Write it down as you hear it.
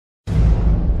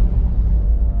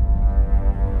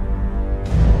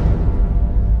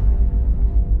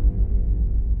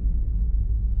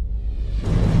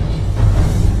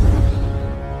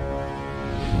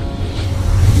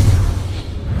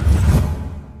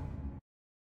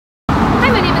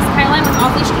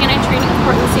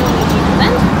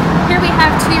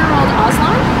2-year-old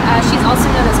Aslan. She's also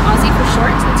known as Ozzy for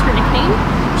short. That's her nickname.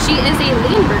 She is a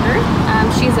Leonberger.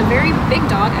 She's a very big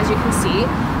dog, as you can see.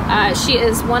 She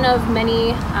is one of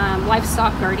many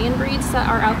livestock guardian breeds that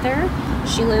are out there.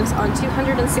 She lives on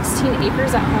 216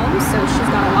 acres at home, so she's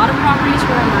got a lot of property to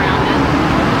roam around in.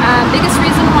 Biggest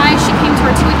reason why she came to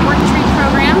our 2-week work and treat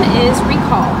program is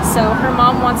recall. So her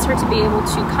mom wants her to be able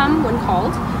to come when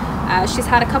called. She's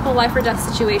had a couple life or death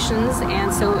situations,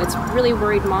 and so it's really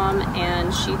worried mom,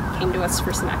 and she came to us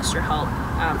for some extra help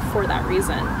for that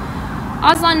reason.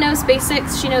 Aslan knows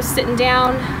basics. She knows sitting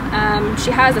down. She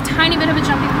has a tiny bit of a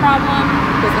jumping problem,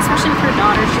 especially with her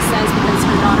daughter, she says, because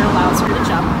her daughter allows her to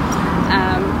jump.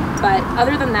 But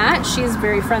other than that, she's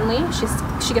very friendly.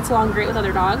 She gets along great with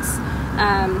other dogs.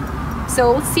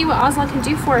 So let's see what Aslan can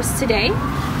do for us today.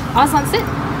 Aslan, sit.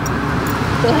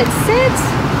 Go ahead, sit.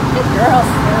 Good girl.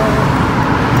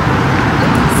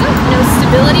 So, no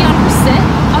stability on her sit.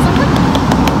 Aslan, good.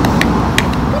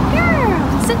 Good girl.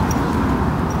 Sit.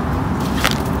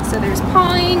 So there's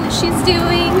pawing that she's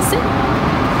doing. Sit.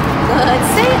 Good.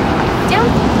 Sit. Down.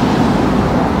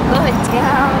 Good.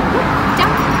 Down.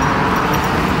 Down.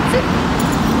 Sit.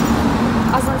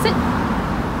 Aslan, sit.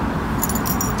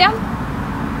 Down.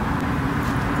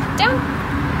 Down.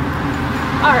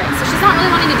 Alright, so she's not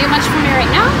really wanting to do much for me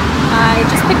right now. I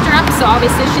just picked her up, so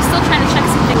obviously she's still trying to check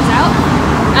some things out.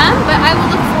 But I will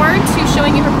look forward to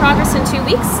showing you her progress in 2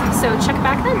 weeks, so check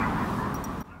back then.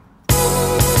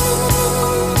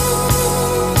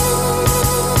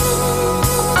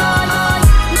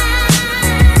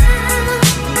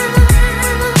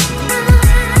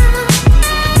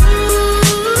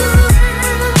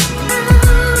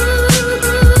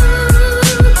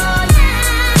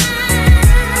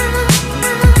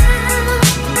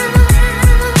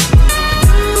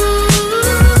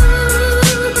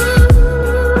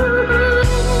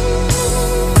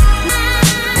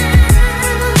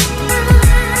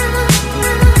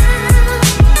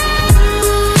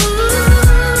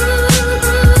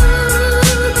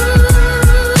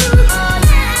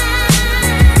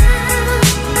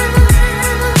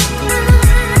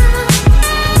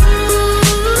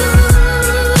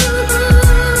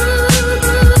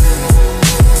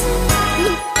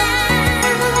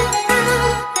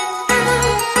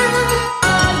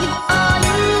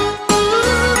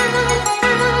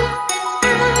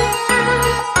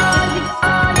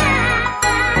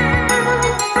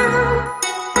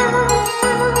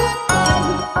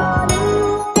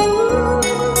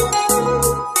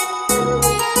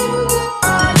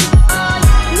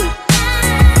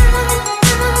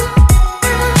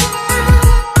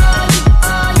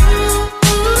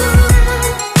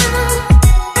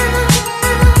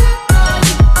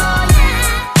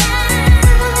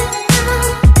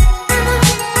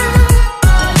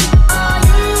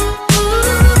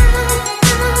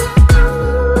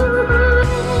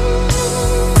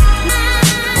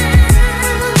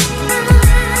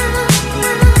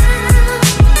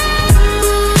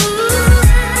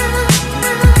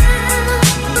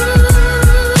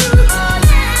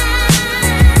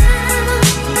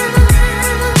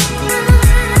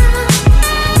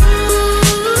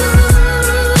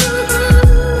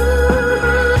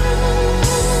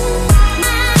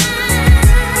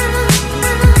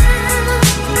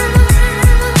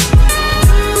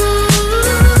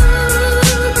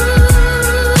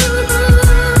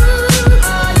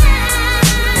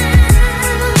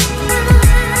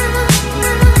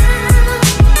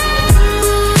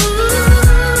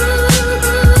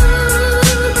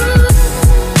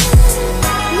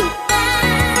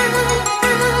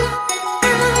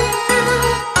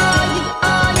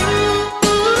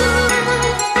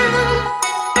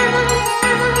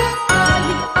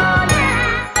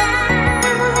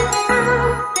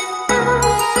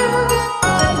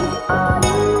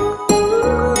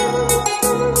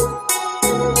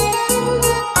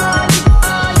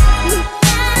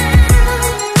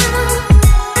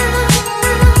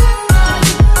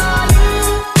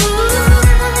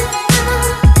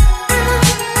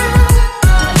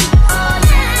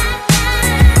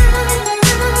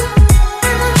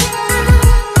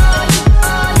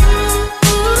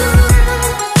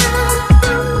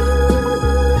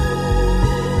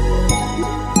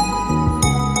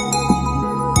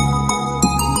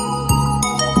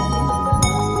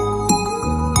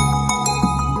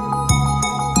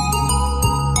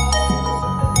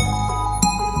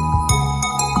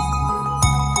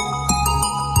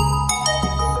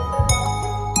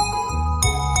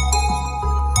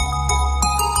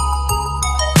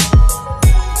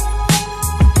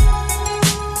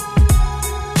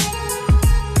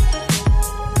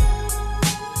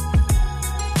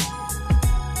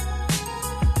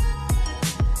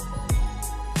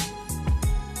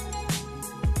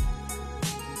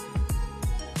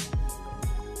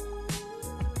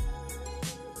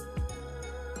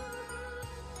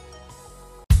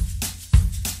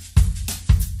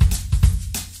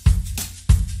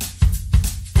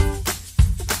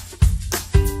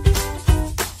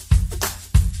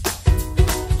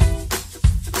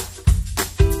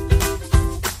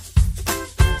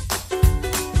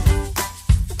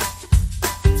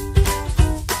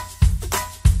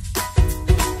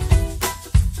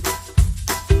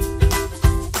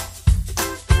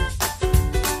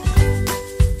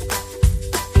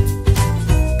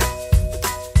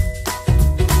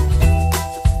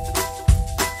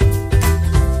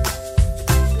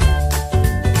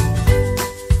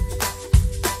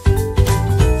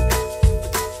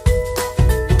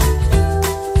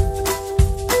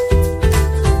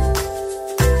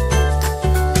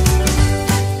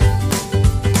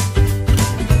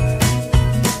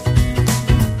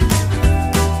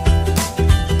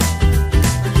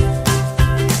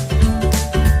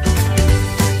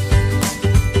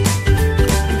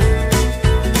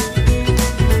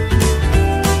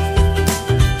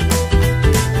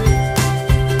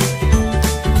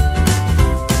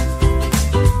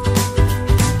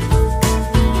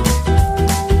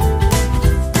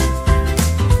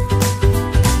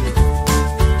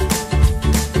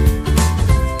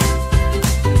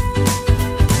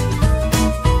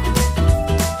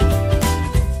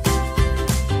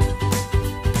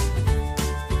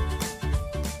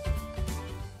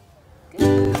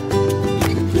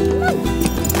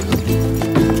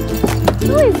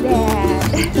 is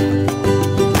that?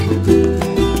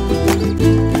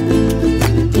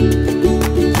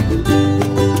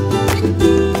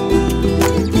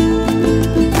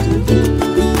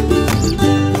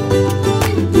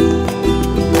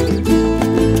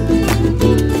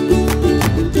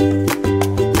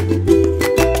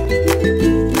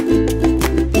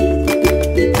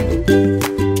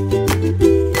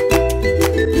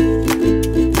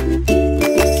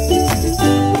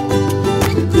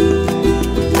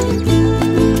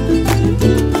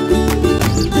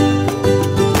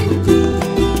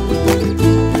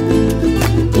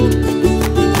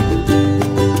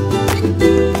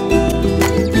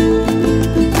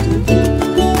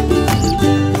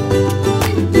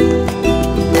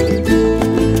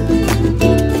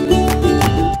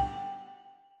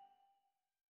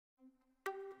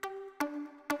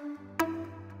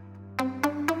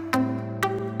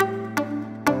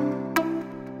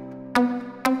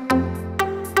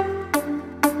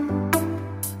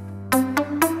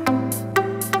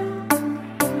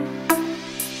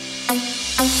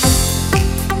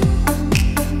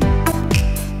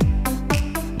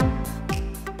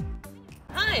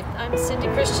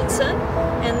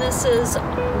 And this is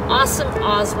awesome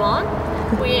Aslan.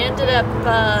 We ended up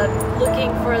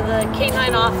looking for the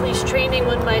canine off-leash training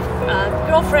when my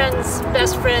girlfriend's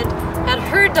best friend had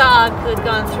her dog who had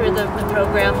gone through the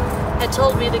program, had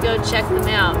told me to go check them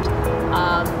out.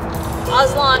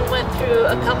 Aslan went through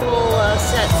a couple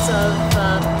sets of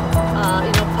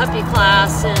puppy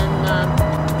class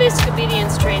and basic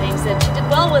obedience trainings, and she did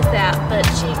well with that, but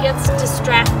she gets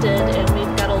distracted, and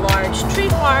we've got a large tree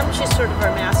farm. She's sort of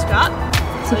our mascot,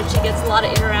 so she gets a lot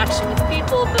of interaction with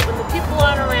people, but when the people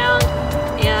aren't around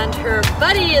and her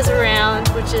buddy is around,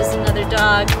 which is another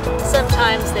dog,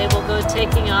 sometimes they will go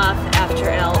taking off after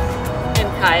elk and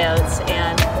coyotes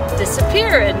and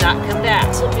disappear and not come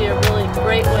back. So it'll be a really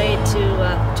great way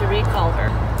to recall her.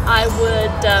 I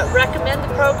would recommend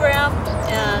the program,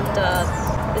 and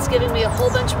it's giving me a whole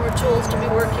bunch more tools to be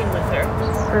working with her.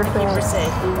 Perfect. Keep her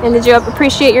safe. And did you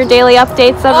appreciate your daily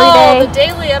updates every day? Oh, the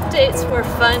daily updates were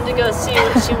fun to go see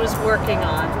what she was working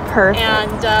on. Perfect.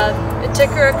 And it took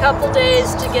her a couple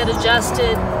days to get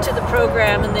adjusted to the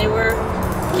program, and they were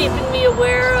keeping me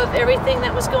aware of everything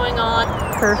that was going on.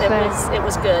 Perfect. It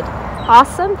was good.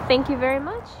 Awesome. Thank you very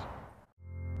much.